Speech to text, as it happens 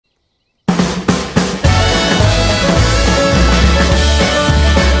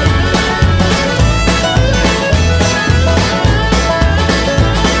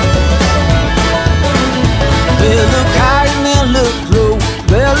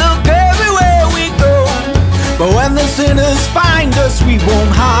'cause we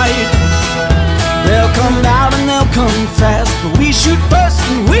won't hide. They'll come loud and they'll come fast, but we shoot first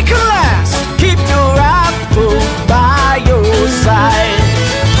and we can last. Keep your rifle by your side,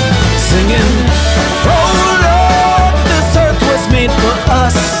 singing, oh Lord, this earth was made for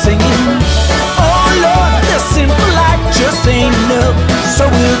us. Singing, oh Lord, this sinful life just ain't enough. So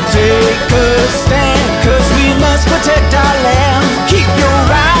we'll take a stand, 'cause we must protect our land. Keep your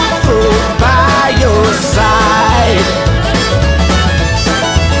rifle by your side.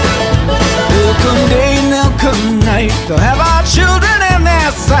 There'll come day and there'll come night. They'll have our children in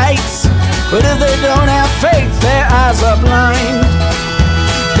their sights, but if they don't have faith, their eyes are blind.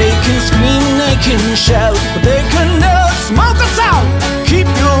 They can scream, they can shout, but they can never smoke us out. Keep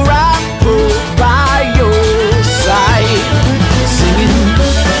your rifle by your side, singing,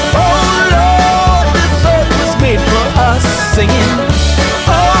 oh Lord, this earth was made for us. Singing,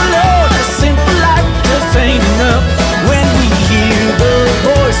 oh Lord, this sinful life just ain't enough. When we hear the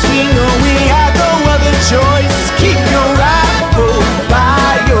voice, we know we have no other choice. Keep your rifle by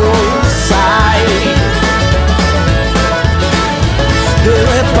your side.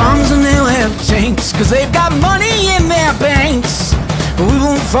 They'll have bombs and they'll have tanks, 'cause they've got money in their banks. But we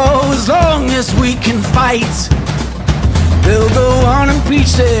won't fall as long as we can fight. They'll go on and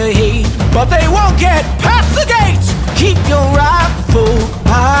preach their hate, but they won't get past the gates. Keep your rifle